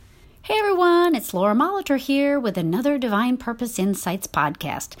it's Laura Molitor here with another Divine Purpose Insights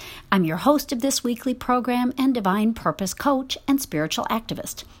podcast. I'm your host of this weekly program and Divine Purpose coach and spiritual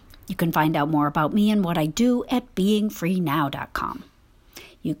activist. You can find out more about me and what I do at beingfreenow.com.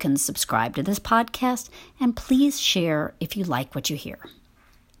 You can subscribe to this podcast and please share if you like what you hear.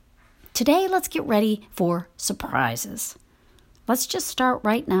 Today, let's get ready for surprises. Let's just start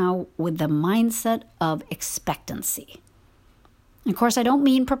right now with the mindset of expectancy. Of course, I don't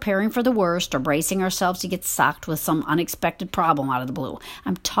mean preparing for the worst or bracing ourselves to get socked with some unexpected problem out of the blue.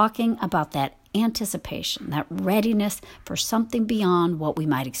 I'm talking about that anticipation, that readiness for something beyond what we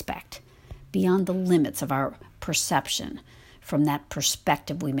might expect, beyond the limits of our perception from that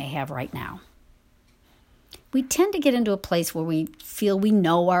perspective we may have right now. We tend to get into a place where we feel we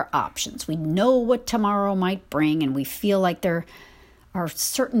know our options. We know what tomorrow might bring, and we feel like there are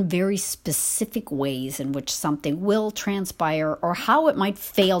certain very specific ways in which something will transpire or how it might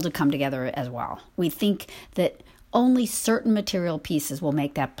fail to come together as well. We think that only certain material pieces will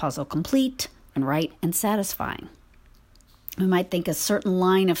make that puzzle complete and right and satisfying. We might think a certain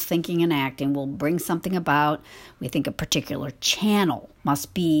line of thinking and acting will bring something about. We think a particular channel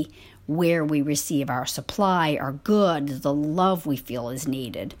must be where we receive our supply, our good, the love we feel is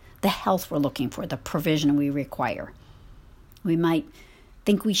needed, the health we're looking for, the provision we require. We might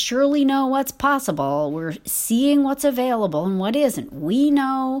think we surely know what's possible. We're seeing what's available and what isn't. We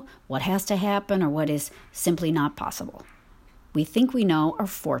know what has to happen or what is simply not possible. We think we know our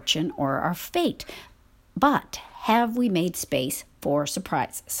fortune or our fate. But have we made space for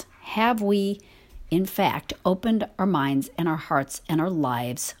surprises? Have we, in fact, opened our minds and our hearts and our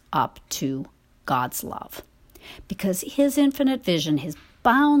lives up to God's love? Because His infinite vision, His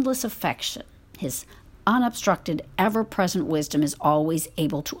boundless affection, His unobstructed, ever-present wisdom is always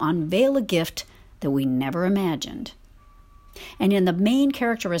able to unveil a gift that we never imagined. And in the main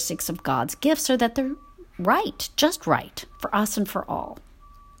characteristics of God's gifts are that they're right, just right, for us and for all.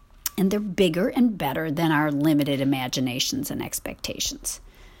 And they're bigger and better than our limited imaginations and expectations.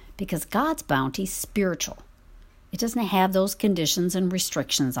 Because God's bounty is spiritual. It doesn't have those conditions and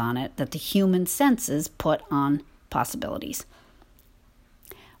restrictions on it that the human senses put on possibilities.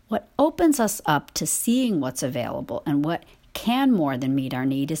 What opens us up to seeing what's available and what can more than meet our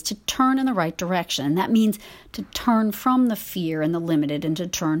need is to turn in the right direction. And that means to turn from the fear and the limited and to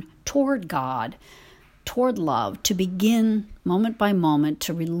turn toward God, toward love, to begin moment by moment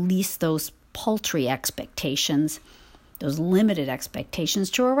to release those paltry expectations, those limited expectations,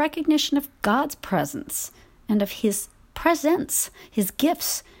 to a recognition of God's presence and of His presence, His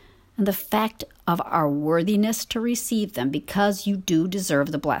gifts, and the fact of our worthiness to receive them because you do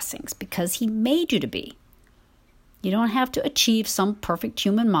deserve the blessings, because He made you to be. You don't have to achieve some perfect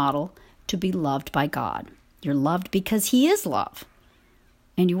human model to be loved by God. You're loved because He is love.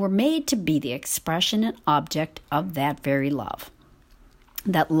 And you were made to be the expression and object of that very love.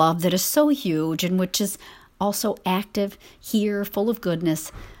 That love that is so huge and which is also active here, full of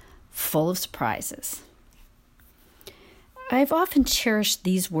goodness, full of surprises. I've often cherished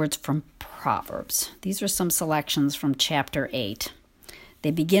these words from Proverbs. These are some selections from chapter 8.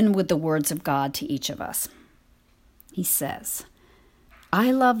 They begin with the words of God to each of us. He says,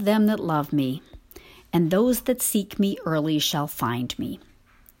 I love them that love me, and those that seek me early shall find me.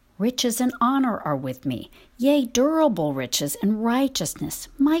 Riches and honor are with me, yea, durable riches and righteousness.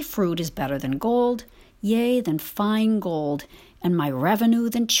 My fruit is better than gold, yea, than fine gold, and my revenue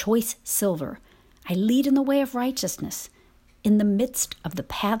than choice silver. I lead in the way of righteousness, in the midst of the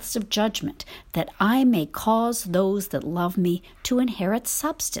paths of judgment, that I may cause those that love me to inherit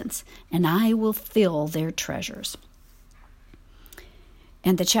substance, and I will fill their treasures.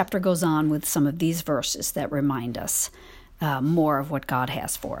 And the chapter goes on with some of these verses that remind us more of what God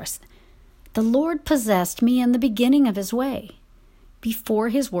has for us. The Lord possessed me in the beginning of His way. Before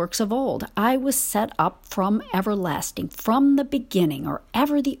His works of old, I was set up from everlasting, from the beginning, or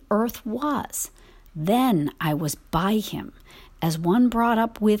ever the earth was. Then I was by Him, as one brought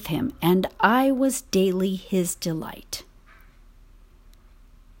up with Him, and I was daily His delight.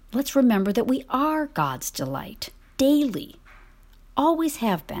 Let's remember that we are God's delight, daily, always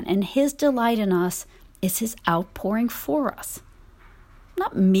have been, and His delight in us is His outpouring for us.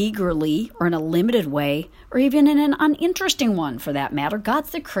 Not meagerly or in a limited way, or even in an uninteresting one for that matter. God's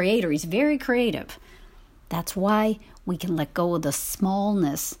the creator. He's very creative. That's why we can let go of the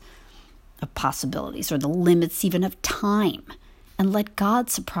smallness of possibilities or the limits even of time and let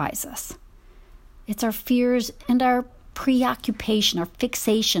God surprise us. It's our fears and our preoccupation, our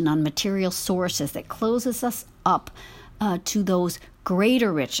fixation on material sources that closes us up to those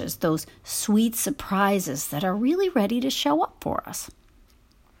greater riches, those sweet surprises that are really ready to show up for us.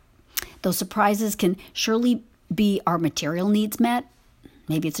 Those surprises can surely be our material needs met.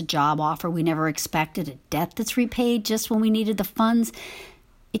 Maybe it's a job offer we never expected, a debt that's repaid just when we needed the funds.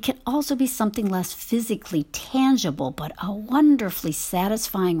 It can also be something less physically tangible, but a wonderfully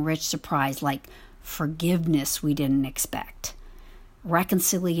satisfying, rich surprise like forgiveness we didn't expect,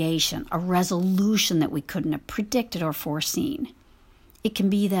 reconciliation, a resolution that we couldn't have predicted or foreseen. It can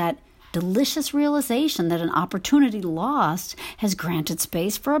be that delicious realization that an opportunity lost has granted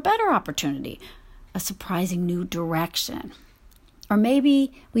space for a better opportunity, a surprising new direction. Or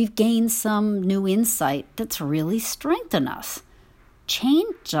maybe we've gained some new insight that's really strengthened us,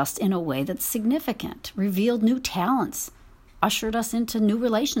 changed us in a way that's significant, revealed new talents, ushered us into new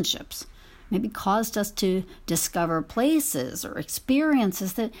relationships, maybe caused us to discover places or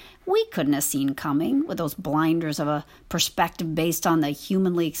experiences that we couldn't have seen coming with those blinders of a perspective based on the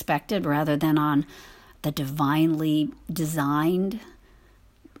humanly expected rather than on the divinely designed,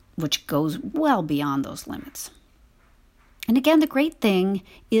 which goes well beyond those limits. And again, the great thing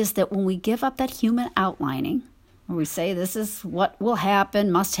is that when we give up that human outlining, where we say this is what will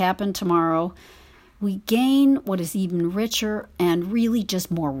happen, must happen tomorrow, we gain what is even richer and really just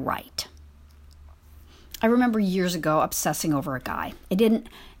more right. I remember years ago obsessing over a guy. I didn't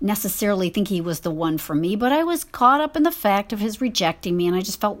necessarily think he was the one for me, but I was caught up in the fact of his rejecting me, and I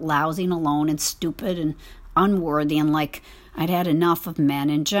just felt lousy and alone and stupid and unworthy and like I'd had enough of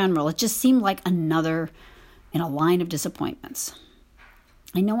men in general. It just seemed like another in a line of disappointments.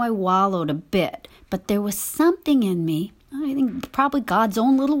 I know I wallowed a bit, but there was something in me, I think probably God's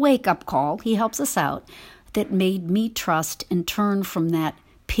own little wake-up call, he helps us out, that made me trust and turn from that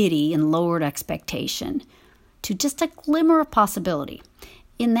pity and lowered expectation to just a glimmer of possibility.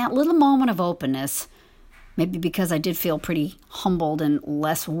 In that little moment of openness, maybe because I did feel pretty humbled and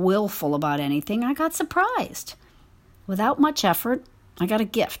less willful about anything, I got surprised. Without much effort, I got a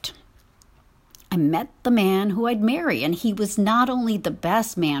gift. I met the man who I'd marry, and he was not only the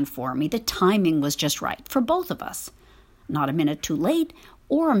best man for me, the timing was just right for both of us. Not a minute too late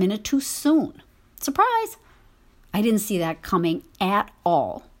or a minute too soon. Surprise! I didn't see that coming at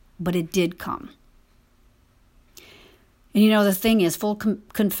all, but it did come. And the thing is, full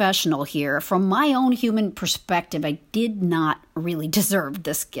confessional here, from my own human perspective, I did not really deserve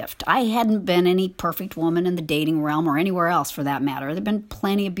this gift. I hadn't been any perfect woman in the dating realm or anywhere else for that matter. There'd been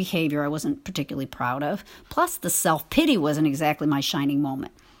plenty of behavior I wasn't particularly proud of. Plus, the self-pity wasn't exactly my shining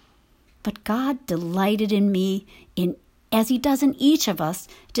moment. But God delighted in me, as he does in each of us,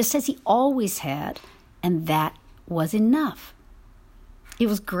 just as he always had, and that was enough. It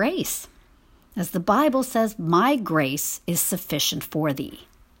was grace. As the Bible says, my grace is sufficient for thee.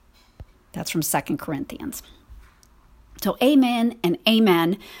 That's from 2 Corinthians. So amen and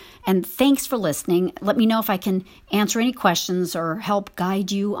amen. And thanks for listening. Let me know if I can answer any questions or help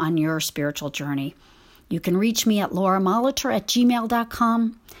guide you on your spiritual journey. You can reach me at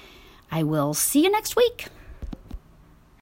lauramolitor@gmail.com. I will see you next week.